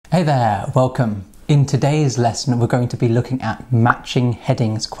Hey there, welcome. In today's lesson, we're going to be looking at matching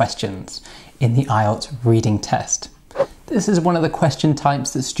headings questions in the IELTS reading test. This is one of the question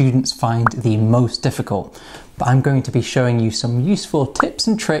types that students find the most difficult, but I'm going to be showing you some useful tips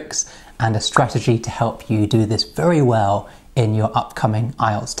and tricks and a strategy to help you do this very well in your upcoming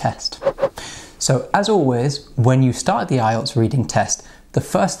IELTS test. So as always, when you start the IELTS reading test, the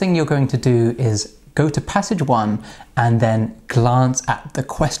first thing you're going to do is go to passage 1 and then glance at the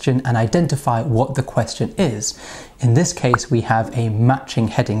question and identify what the question is. In this case, we have a matching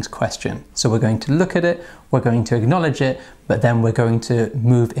headings question. So we're going to look at it, we're going to acknowledge it, but then we're going to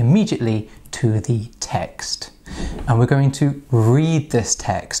move immediately to the text. And we're going to read this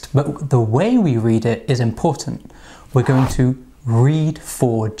text, but the way we read it is important. We're going to read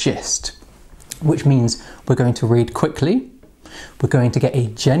for gist, which means we're going to read quickly. We're going to get a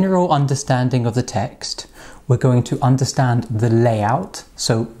general understanding of the text. We're going to understand the layout,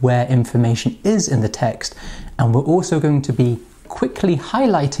 so where information is in the text, and we're also going to be quickly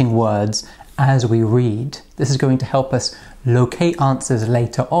highlighting words as we read. This is going to help us locate answers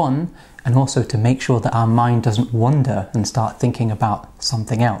later on and also to make sure that our mind doesn't wander and start thinking about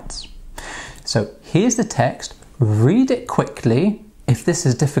something else. So here's the text. Read it quickly. If this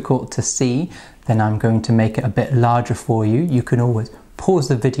is difficult to see, then I'm going to make it a bit larger for you. You can always pause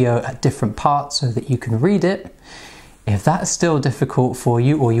the video at different parts so that you can read it. If that's still difficult for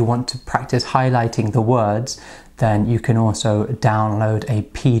you or you want to practice highlighting the words, then you can also download a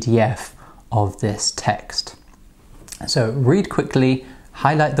PDF of this text. So read quickly,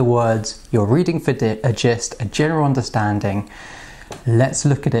 highlight the words, you're reading for a gist, a general understanding. Let's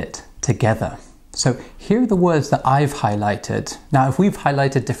look at it together. So here are the words that I've highlighted. Now, if we've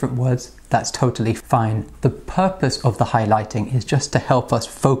highlighted different words, that's totally fine. The purpose of the highlighting is just to help us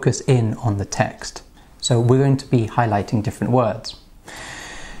focus in on the text. So we're going to be highlighting different words.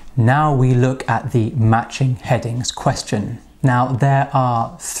 Now we look at the matching headings question. Now there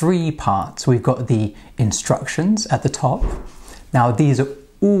are 3 parts. We've got the instructions at the top. Now these are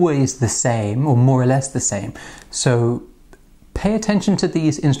always the same or more or less the same. So pay attention to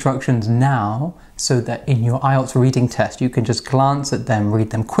these instructions now so that in your IELTS reading test you can just glance at them, read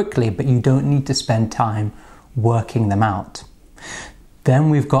them quickly, but you don't need to spend time working them out. Then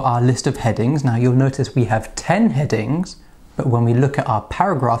we've got our list of headings. Now you'll notice we have 10 headings, but when we look at our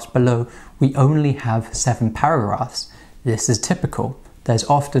paragraphs below, we only have 7 paragraphs. This is typical. There's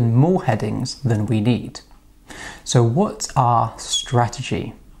often more headings than we need. So what's our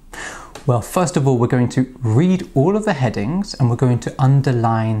strategy? Well, first of all, we're going to read all of the headings and we're going to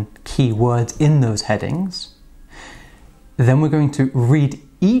underline key words in those headings. Then we're going to read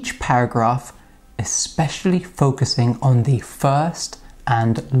each paragraph, especially focusing on the first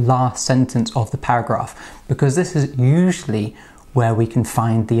and last sentence of the paragraph, because this is usually where we can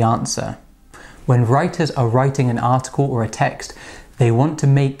find the answer. When writers are writing an article or a text, they want to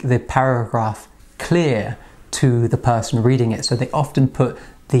make the paragraph clear to the person reading it, so they often put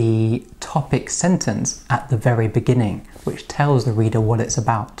the topic sentence at the very beginning, which tells the reader what it's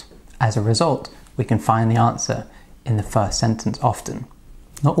about. As a result, we can find the answer in the first sentence often.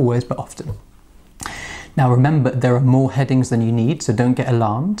 Not always, but often. Now remember, there are more headings than you need, so don't get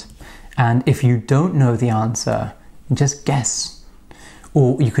alarmed. And if you don't know the answer, just guess.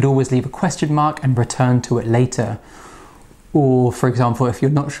 Or you could always leave a question mark and return to it later. Or, for example, if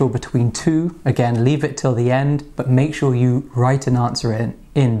you're not sure between 2, again, leave it till the end, but make sure you write an answer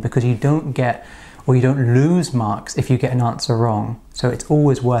in because you don't get or you don't lose marks if you get an answer wrong. So it's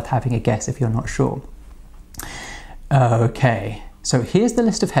always worth having a guess if you're not sure. Okay, so here's the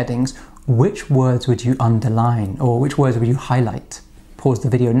list of headings. Which words would you underline or which words would you highlight? Pause the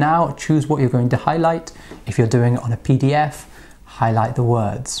video now, choose what you're going to highlight. If you're doing it on a PDF, highlight the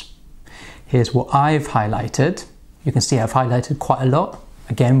words. Here's what I've highlighted. You can see I've highlighted quite a lot.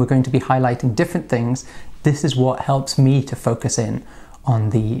 Again, we're going to be highlighting different things. This is what helps me to focus in on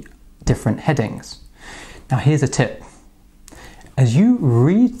the different headings. Now here's a tip. As you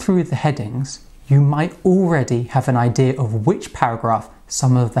read through the headings, you might already have an idea of which paragraph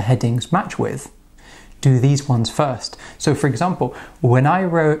some of the headings match with. Do these ones first. So for example, when I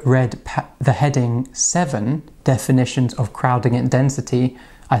read the heading 7, definitions of crowding and density,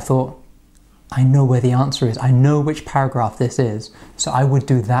 I thought, I know where the answer is. I know which paragraph this is. So I would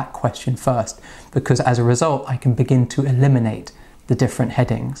do that question first because as a result, I can begin to eliminate the different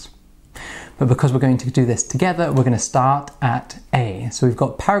headings. But because we're going to do this together, we're going to start at A. So we've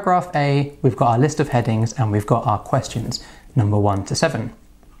got paragraph A, we've got our list of headings, and we've got our questions, number 1 to 7.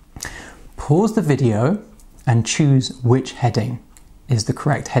 Pause the video and choose which heading is the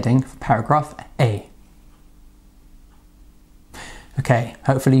correct heading for paragraph A. Okay,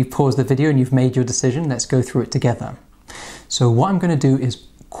 hopefully you've paused the video and you've made your decision. Let's go through it together. So what I'm going to do is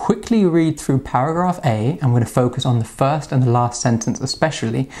quickly read through paragraph A. I'm going to focus on the first and the last sentence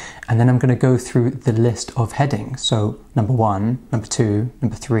especially, and then I'm going to go through the list of headings. So number 1, number 2,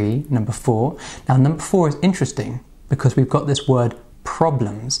 number 3, number 4. Now number 4 is interesting because we've got this word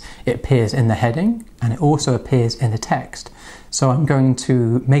problems. It appears in the heading and it also appears in the text. So I'm going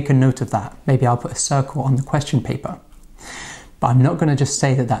to make a note of that. Maybe I'll put a circle on the question paper. But I'm not going to just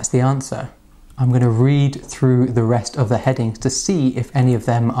say that that's the answer. I'm going to read through the rest of the headings to see if any of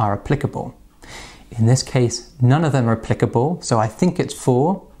them are applicable. In this case, none of them are applicable, so I think it's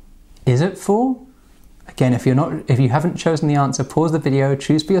 4. Is it 4? Again, if you haven't chosen the answer, pause the video,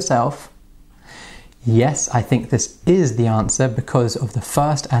 choose for yourself. Yes, I think this is the answer because of the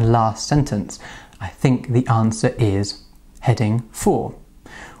first and last sentence. I think the answer is heading 4.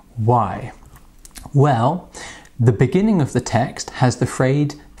 Why? Well, the beginning of the text has the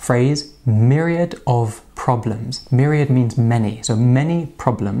phrase myriad of problems. Myriad means many, so many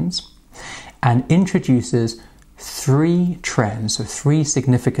problems, and introduces 3 trends, so 3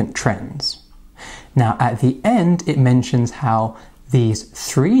 significant trends. Now at the end it mentions how these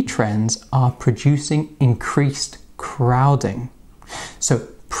 3 trends are producing increased crowding. So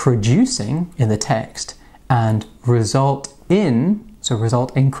producing in the text and result in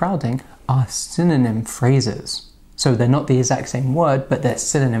crowding are synonym phrases. So they're not the exact same word, but they're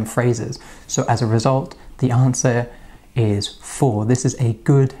synonym phrases. So as a result, the answer is 4. This is a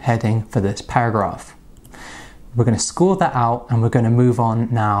good heading for this paragraph. We're going to score that out and we're going to move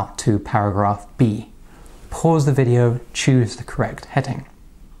on now to paragraph B. Pause the video, choose the correct heading.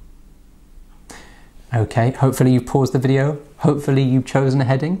 Okay, hopefully you've paused the video. Hopefully you've chosen a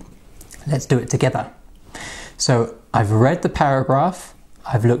heading. Let's do it together. So I've read the paragraph.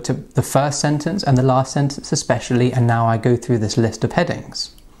 I've looked at the first sentence and the last sentence especially, and now I go through this list of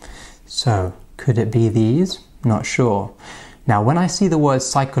headings. So, could it be these? Not sure. Now, when I see the word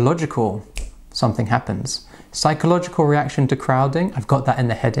psychological, something happens. Psychological reaction to crowding, I've got that in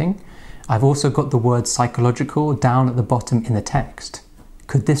the heading. I've also got the word psychological down at the bottom in the text.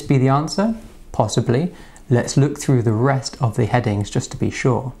 Could this be the answer? Possibly. Let's look through the rest of the headings just to be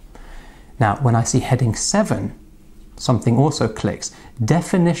sure. Now, when I see heading 7, something also clicks.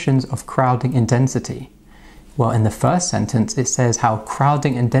 Definitions of crowding and density. Well, in the first sentence, it says how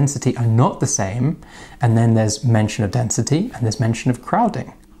crowding and density are not the same, and then there's mention of density and there's mention of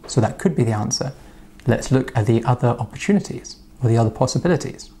crowding. So that could be the answer. Let's look at the other opportunities or the other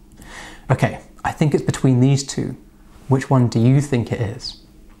possibilities. Okay, I think it's between these two. Which one do you think it is?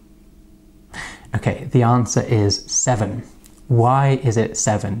 Okay, the answer is 7. Why is it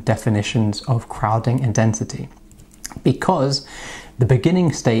 7? Definitions of crowding and density. Because the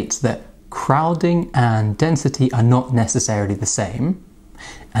beginning states that crowding and density are not necessarily the same,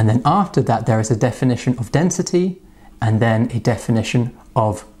 and then after that there is a definition of density and then a definition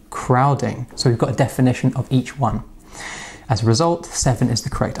of crowding. So we've got a definition of each one. As a result, 7 is the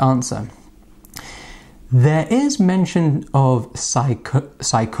correct answer. There is mention of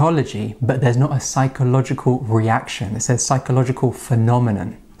psychology, but there's not a psychological reaction. It says psychological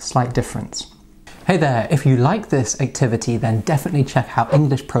phenomenon. Slight difference. Hey there, if you like this activity, then definitely check out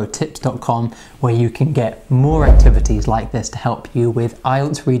EnglishProTips.com, where you can get more activities like this to help you with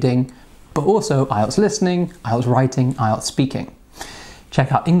IELTS reading, but also IELTS listening, IELTS writing, IELTS speaking.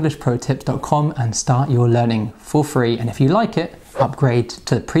 Check out EnglishProTips.com and start your learning for free. And if you like it, upgrade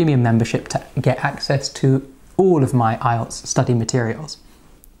to the premium membership to get access to all of my IELTS study materials.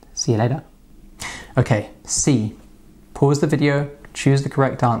 See you later. Okay, C. Pause the video, choose the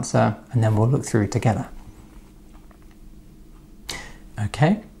correct answer, and then we'll look through together.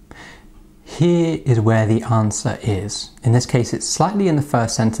 Okay, here is where the answer is. In this case, it's slightly in the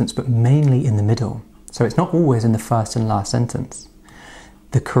first sentence, but mainly in the middle. So it's not always in the first and last sentence.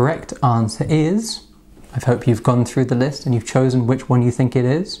 The correct answer is, I hope you've gone through the list and you've chosen which one you think it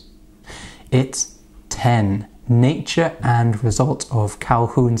is. It's 10. Nature and results of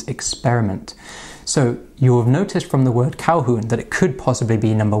Calhoun's experiment. So you'll have noticed from the word Calhoun that it could possibly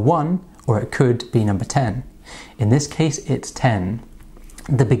be number 1 or it could be number 10. In this case, it's 10.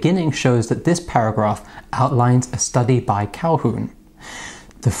 The beginning shows that this paragraph outlines a study by Calhoun.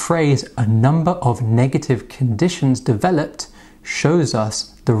 The phrase, a number of negative conditions developed, shows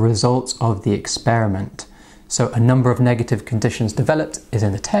us the results of the experiment. So a number of negative conditions developed is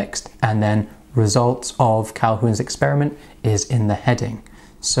in the text, and then results of Calhoun's experiment is in the heading.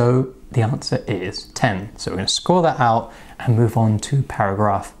 So the answer is 10. So we're going to score that out and move on to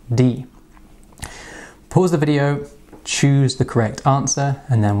paragraph D. Pause the video, choose the correct answer,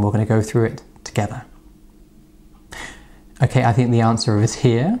 and then we're going to go through it together. Okay, I think the answer is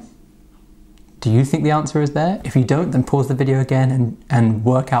here. Do you think the answer is there? If you don't, then pause the video again and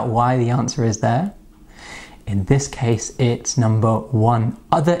work out why the answer is there. In this case, it's number 1.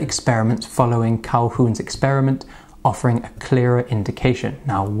 Other experiments following Calhoun's experiment offering a clearer indication.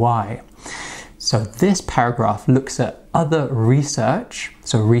 Now, why? So this paragraph looks at other research,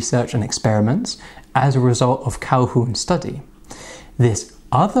 so research and experiments, as a result of Calhoun's study. This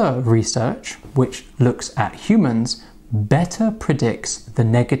other research, which looks at humans, better predicts the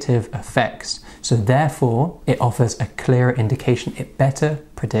negative effects. So therefore, it offers a clearer indication. It better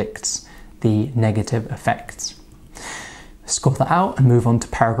predicts the negative effects. Score that out and move on to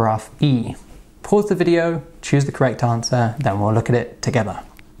paragraph E. Pause the video, choose the correct answer, then we'll look at it together.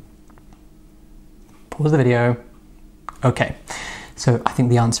 Pause the video. Okay, so I think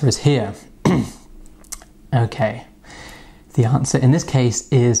the answer is here. Okay, the answer in this case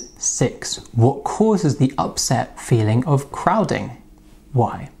is 6. What causes the upset feeling of crowding?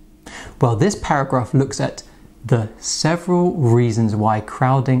 Why? Well, this paragraph looks at the several reasons why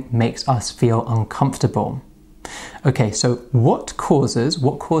crowding makes us feel uncomfortable. Okay, so what causes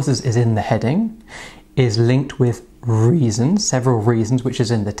is in the heading, is linked with reasons, several reasons, which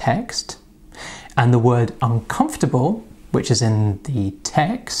is in the text. And the word uncomfortable, which is in the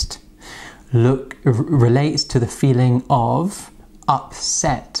text, relates to the feeling of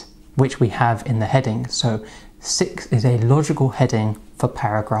upset, which we have in the heading. So 6 is a logical heading for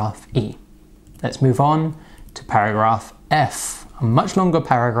paragraph E. Let's move on to paragraph F, a much longer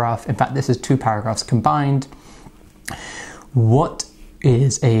paragraph. In fact, this is 2 paragraphs combined. What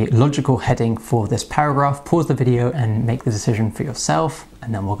is a logical heading for this paragraph? Pause the video and make the decision for yourself,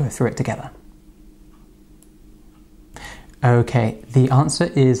 and then we'll go through it together. Okay, the answer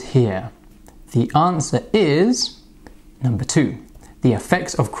is here. The answer is number 2, the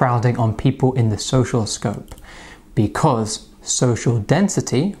effects of crowding on people in the social scope, because social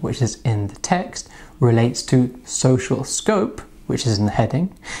density, which is in the text, relates to social scope, which is in the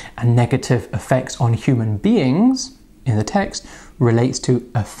heading, and negative effects on human beings in the text relates to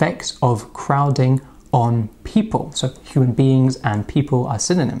effects of crowding on people. So human beings and people are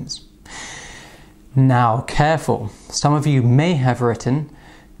synonyms. Now, careful. Some of you may have written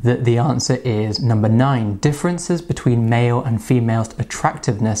that the answer is number 9, differences between male and female's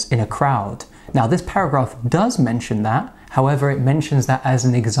attractiveness in a crowd. Now, this paragraph does mention that. However, it mentions that as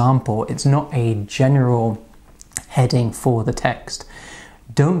an example. It's not a general heading for the text.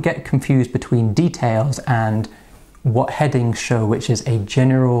 Don't get confused between details and what headings show, which is a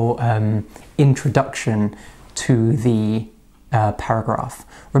general introduction to the paragraph.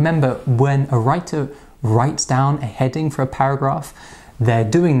 Remember, when a writer writes down a heading for a paragraph, they're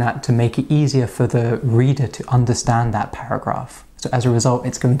doing that to make it easier for the reader to understand that paragraph. So as a result,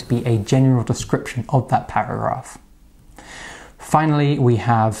 it's going to be a general description of that paragraph. Finally, we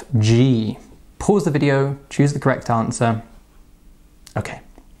have G. Pause the video, choose the correct answer. Okay,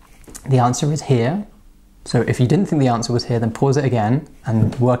 the answer is here. So if you didn't think the answer was here, then pause it again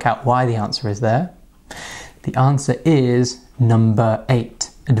and work out why the answer is there. The answer is number 8,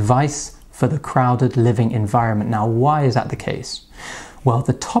 advice for the crowded living environment. Now, why is that the case? Well,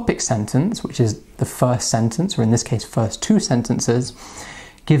 the topic sentence, which is the first sentence, or in this case, first 2 sentences,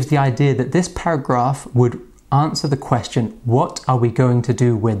 gives the idea that this paragraph would answer the question, what are we going to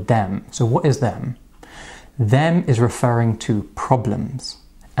do with them? So what is them? Them is referring to problems.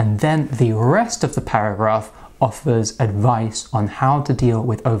 And then the rest of the paragraph offers advice on how to deal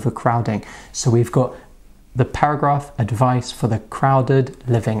with overcrowding. So we've got the paragraph, advice for the crowded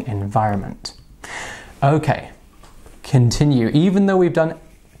living environment. Okay, continue. Even though we've done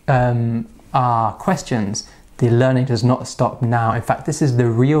our questions, the learning does not stop now. In fact, this is the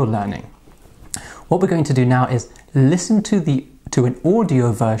real learning. What we're going to do now is listen to an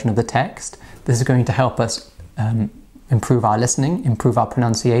audio version of the text. This is going to help us improve our listening, improve our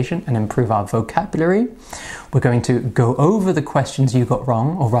pronunciation, and improve our vocabulary. We're going to go over the questions you got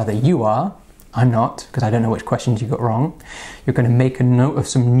wrong, or rather you are. I'm not, because I don't know which questions you got wrong. You're going to make a note of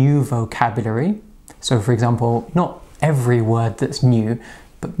some new vocabulary. So for example, not every word that's new,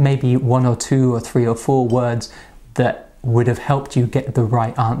 but maybe 1 or 2 or 3 or 4 words that would have helped you get the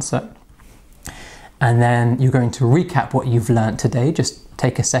right answer. And then you're going to recap what you've learned today. Just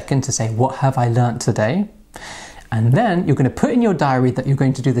take a second to say, what have I learned today? And then you're going to put in your diary that you're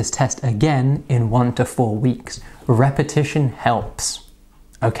going to do this test again in 1 to 4 weeks. Repetition helps.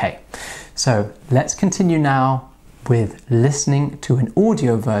 Okay, so let's continue now with listening to an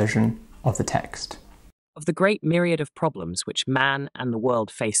audio version of the text. Of the great myriad of problems which man and the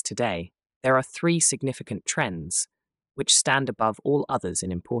world face today, there are 3 significant trends which stand above all others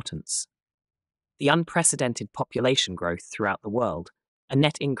in importance. the unprecedented population growth throughout the world, a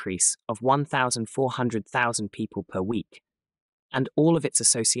net increase of 1,400,000 people per week, and all of its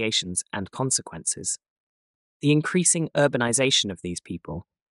associations and consequences. The increasing urbanization of these people,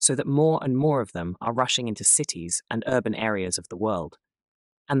 so that more and more of them are rushing into cities and urban areas of the world,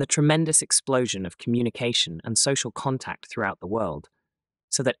 and the tremendous explosion of communication and social contact throughout the world,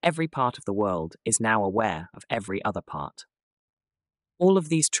 so that every part of the world is now aware of every other part. All of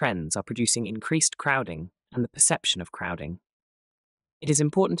these trends are producing increased crowding and the perception of crowding. It is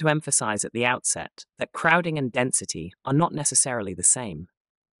important to emphasize at the outset that crowding and density are not necessarily the same.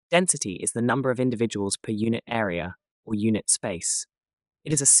 Density is the number of individuals per unit area or unit space.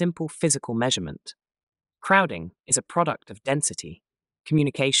 It is a simple physical measurement. Crowding is a product of density,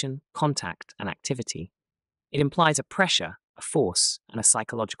 communication, contact, and activity. It implies a pressure, a force, and a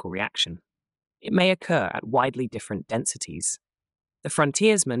psychological reaction. It may occur at widely different densities. The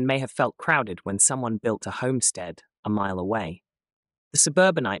frontiersman may have felt crowded when someone built a homestead a mile away. The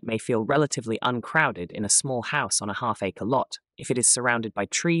suburbanite may feel relatively uncrowded in a small house on a half-acre lot if it is surrounded by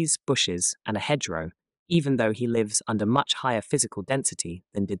trees, bushes, and a hedgerow, even though he lives under much higher physical density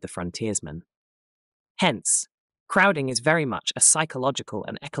than did the frontiersman. Hence, crowding is very much a psychological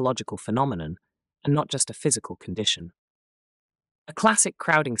and ecological phenomenon, and not just a physical condition. A classic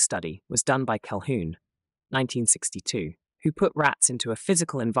crowding study was done by Calhoun, 1962, who put rats into a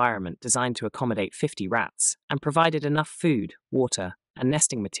physical environment designed to accommodate 50 rats and provided enough food, water, and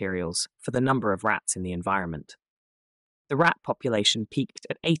nesting materials for the number of rats in the environment. The rat population peaked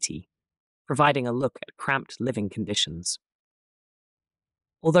at 80, providing a look at cramped living conditions.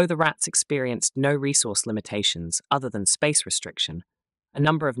 Although the rats experienced no resource limitations other than space restriction, a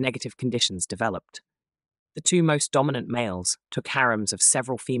number of negative conditions developed. The two most dominant males took harems of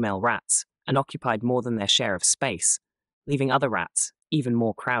several female rats and occupied more than their share of space, leaving other rats even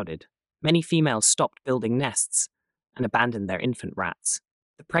more crowded. Many females stopped building nests and abandoned their infant rats.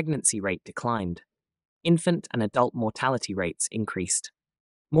 The pregnancy rate declined. Infant and adult mortality rates increased.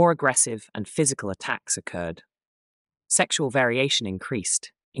 More aggressive and physical attacks occurred. Sexual variation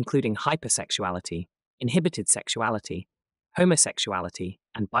increased, including hypersexuality, inhibited sexuality, homosexuality,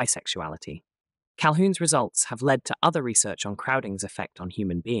 and bisexuality. Calhoun's results have led to other research on crowding's effect on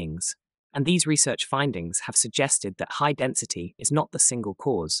human beings, and these research findings have suggested that high density is not the single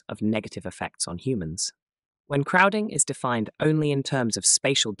cause of negative effects on humans. When crowding is defined only in terms of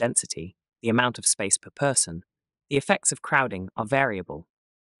spatial density, the amount of space per person, the effects of crowding are variable.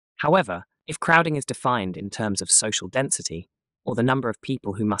 However, if crowding is defined in terms of social density, or the number of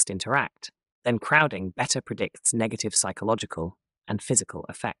people who must interact, then crowding better predicts negative psychological and physical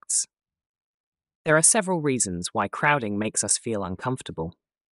effects. There are several reasons why crowding makes us feel uncomfortable.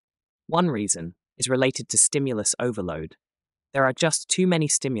 One reason is related to stimulus overload. There are just too many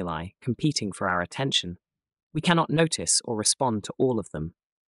stimuli competing for our attention. We cannot notice or respond to all of them.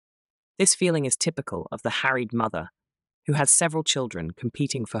 This feeling is typical of the harried mother who has several children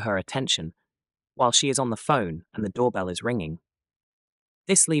competing for her attention while she is on the phone and the doorbell is ringing.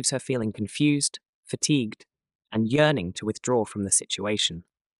 This leaves her feeling confused, fatigued, and yearning to withdraw from the situation.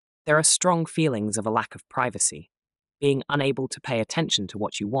 There are strong feelings of a lack of privacy, being unable to pay attention to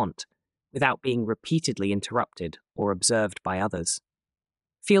what you want without being repeatedly interrupted or observed by others.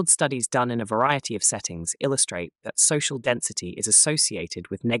 Field studies done in a variety of settings illustrate that social density is associated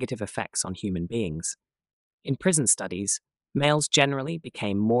with negative effects on human beings. In prison studies, males generally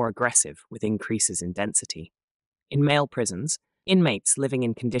became more aggressive with increases in density. In male prisons, inmates living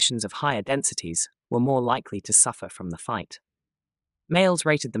in conditions of higher densities were more likely to suffer from the fight. Males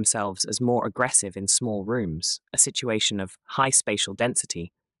rated themselves as more aggressive in small rooms, a situation of high spatial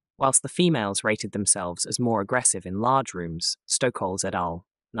density, whilst the females rated themselves as more aggressive in large rooms, Stokols et al.,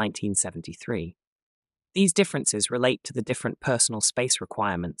 1973. These differences relate to the different personal space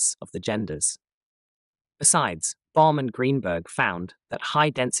requirements of the genders. Besides, Baum and Greenberg found that high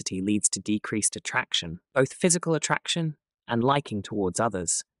density leads to decreased attraction, both physical attraction and liking towards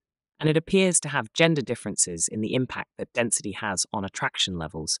others, and it appears to have gender differences in the impact that density has on attraction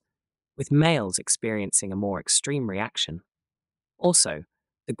levels, with males experiencing a more extreme reaction. Also,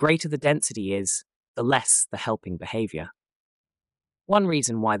 the greater the density is, the less the helping behavior. One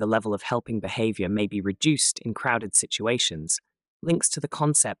reason why the level of helping behavior may be reduced in crowded situations links to the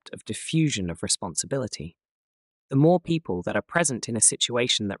concept of diffusion of responsibility. The more people that are present in a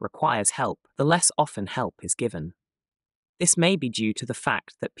situation that requires help, the less often help is given. This may be due to the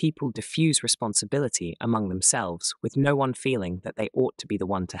fact that people diffuse responsibility among themselves with no one feeling that they ought to be the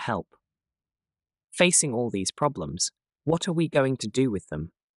one to help. Facing all these problems, what are we going to do with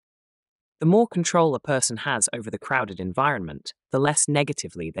them? The more control a person has over the crowded environment, the less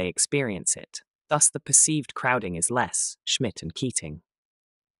negatively they experience it. Thus, the perceived crowding is less, Schmidt and Keating.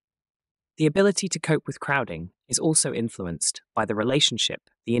 The ability to cope with crowding is also influenced by the relationship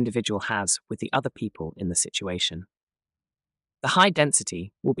the individual has with the other people in the situation. The high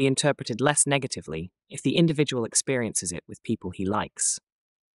density will be interpreted less negatively if the individual experiences it with people he likes.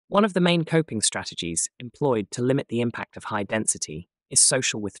 One of the main coping strategies employed to limit the impact of high density is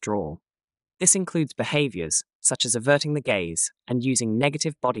social withdrawal. This includes behaviors such as averting the gaze and using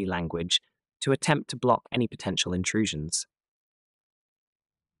negative body language to attempt to block any potential intrusions.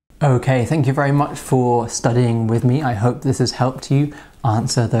 Okay, thank you very much for studying with me. I hope this has helped you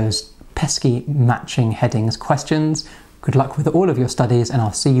answer those pesky matching headings questions. Good luck with all of your studies, and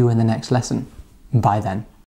I'll see you in the next lesson. Bye then.